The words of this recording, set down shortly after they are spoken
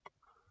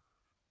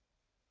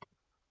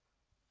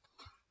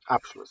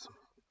Abschluss.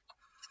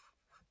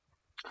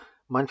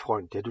 Mein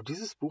Freund, der du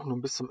dieses Buch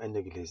nun bis zum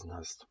Ende gelesen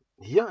hast,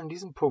 hier an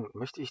diesem Punkt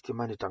möchte ich dir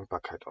meine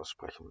Dankbarkeit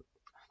aussprechen,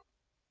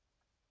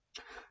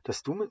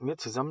 dass du mit mir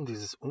zusammen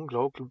dieses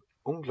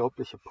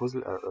unglaubliche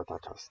Puzzle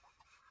erörtert hast.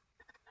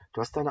 Du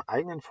hast deine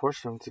eigenen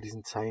Vorstellungen zu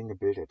diesen Zeilen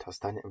gebildet,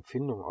 hast deine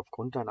Empfindungen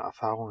aufgrund deiner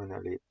Erfahrungen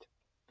erlebt.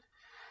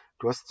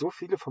 Du hast so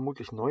viele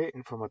vermutlich neue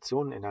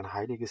Informationen in dein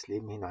heiliges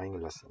Leben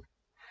hineingelassen.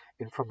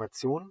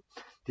 Informationen,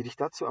 die dich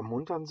dazu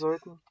ermuntern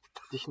sollten,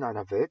 dich in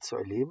einer Welt zu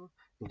erleben,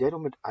 in der du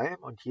mit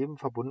allem und jedem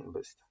verbunden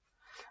bist.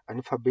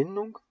 Eine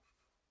Verbindung,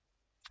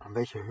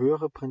 welche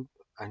höheren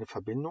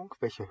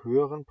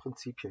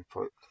Prinzipien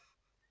folgt.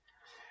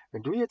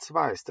 Wenn du jetzt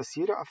weißt, dass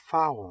jede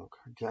Erfahrung,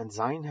 die ein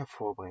Sein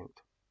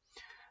hervorbringt,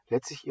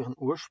 letztlich ihren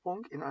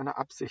Ursprung in einer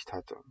Absicht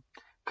hatte,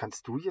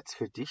 kannst du jetzt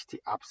für dich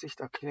die Absicht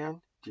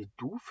erklären, die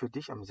du für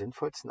dich am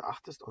sinnvollsten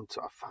achtest, um zu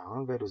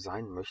erfahren, wer du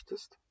sein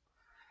möchtest?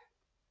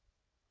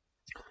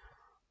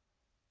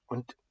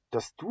 Und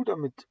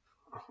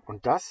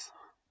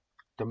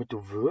damit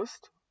du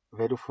wirst,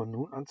 wer du von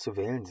nun an zu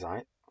wählen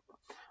sei,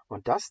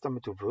 und das,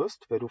 damit du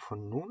wirst, wer du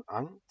von nun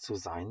an zu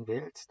sein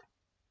wählst?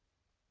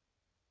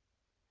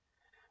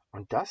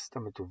 Und das,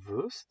 damit du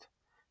wirst,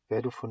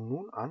 wer du von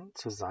nun an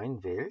zu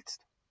sein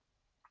wählst?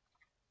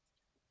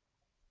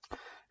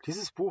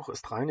 Dieses Buch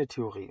ist reine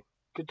Theorie,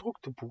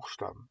 gedruckte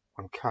Buchstaben,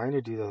 und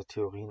keine dieser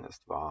Theorien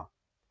ist wahr.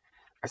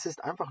 Es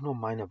ist einfach nur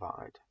meine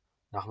Wahrheit,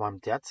 nach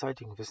meinem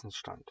derzeitigen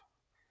Wissensstand.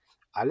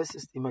 Alles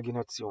ist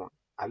Imagination,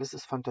 alles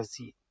ist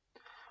Fantasie.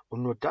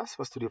 Und nur das,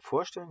 was du dir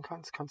vorstellen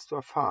kannst, kannst du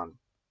erfahren.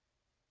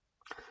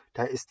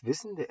 Da ist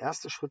Wissen der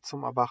erste Schritt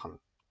zum Erwachen.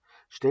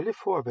 Stell dir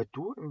vor, wer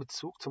du in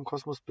Bezug zum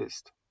Kosmos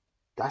bist.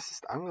 Das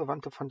ist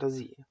angewandte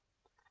Fantasie.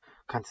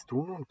 Kannst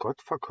du nun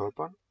Gott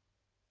verkörpern?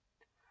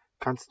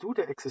 Kannst du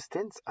der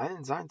Existenz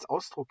allen Seins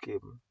Ausdruck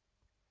geben?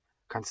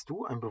 Kannst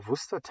du ein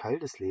bewusster Teil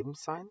des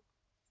Lebens sein?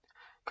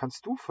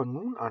 Kannst du von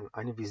nun an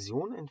eine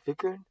Vision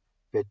entwickeln,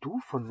 wer du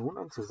von nun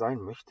an zu sein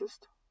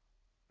möchtest?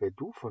 Wer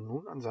du von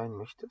nun an sein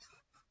möchtest?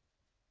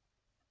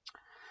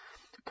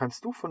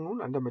 Kannst du von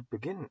nun an damit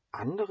beginnen,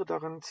 andere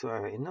daran zu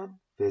erinnern,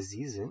 wer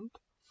sie sind?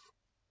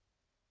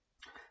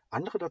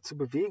 Andere dazu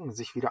bewegen,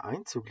 sich wieder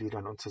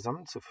einzugliedern und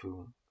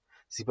zusammenzufügen,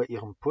 sie bei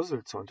ihrem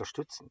Puzzle zu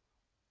unterstützen?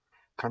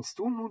 Kannst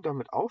du nun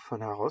damit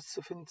aufhören,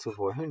 herauszufinden zu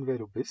wollen, wer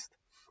du bist,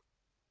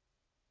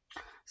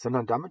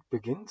 sondern damit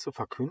beginnen zu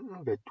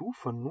verkünden, wer du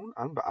von nun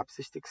an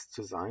beabsichtigst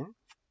zu sein?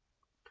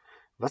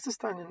 Was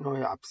ist deine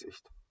neue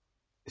Absicht?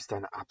 Ist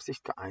deine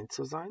Absicht, geeint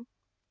zu sein?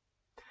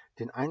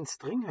 Den einen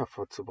String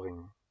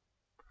hervorzubringen?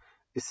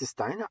 Ist es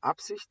deine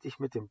Absicht, dich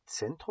mit dem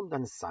Zentrum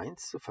deines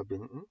Seins zu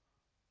verbinden?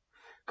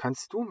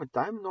 Kannst du mit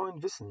deinem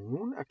neuen Wissen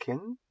nun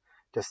erkennen,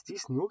 dass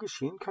dies nur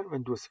geschehen kann,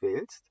 wenn du es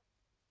wählst?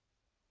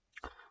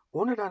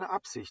 Ohne deine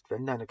Absicht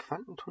werden deine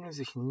Quantentunnel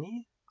sich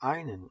nie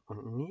einen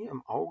und nie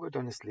im Auge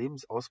deines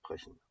Lebens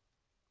ausbrechen.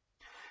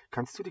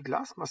 Kannst du die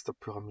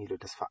Glasmasterpyramide,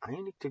 das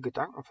vereinigte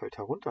Gedankenfeld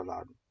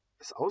herunterladen,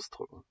 es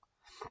ausdrücken?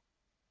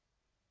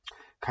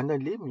 Kann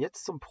dein Leben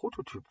jetzt zum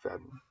Prototyp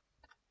werden?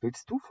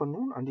 Willst du von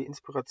nun an die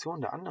Inspiration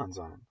der anderen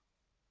sein?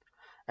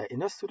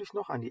 Erinnerst du dich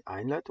noch an die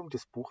Einleitung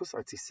des Buches,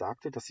 als ich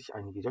sagte, dass ich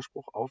einen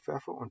Widerspruch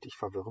aufwerfe und dich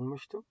verwirren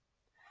möchte?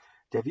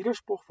 Der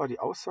Widerspruch war die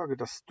Aussage,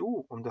 dass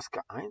du, um das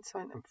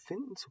Geeintsein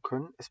empfinden zu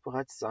können, es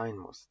bereits sein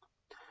musst.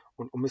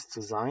 Und um es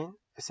zu sein,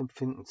 es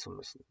empfinden zu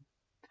müssen.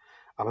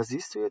 Aber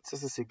siehst du jetzt,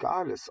 dass es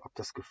egal ist, ob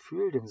das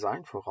Gefühl dem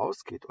Sein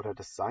vorausgeht oder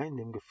das Sein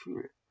dem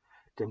Gefühl?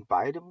 Denn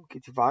beidem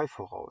geht die Wahl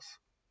voraus.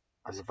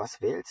 Also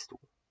was wählst du?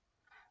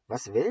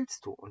 Was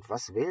wählst du und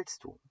was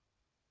wählst du?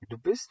 Du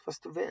bist,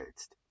 was du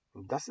wählst.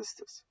 Und das ist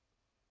es.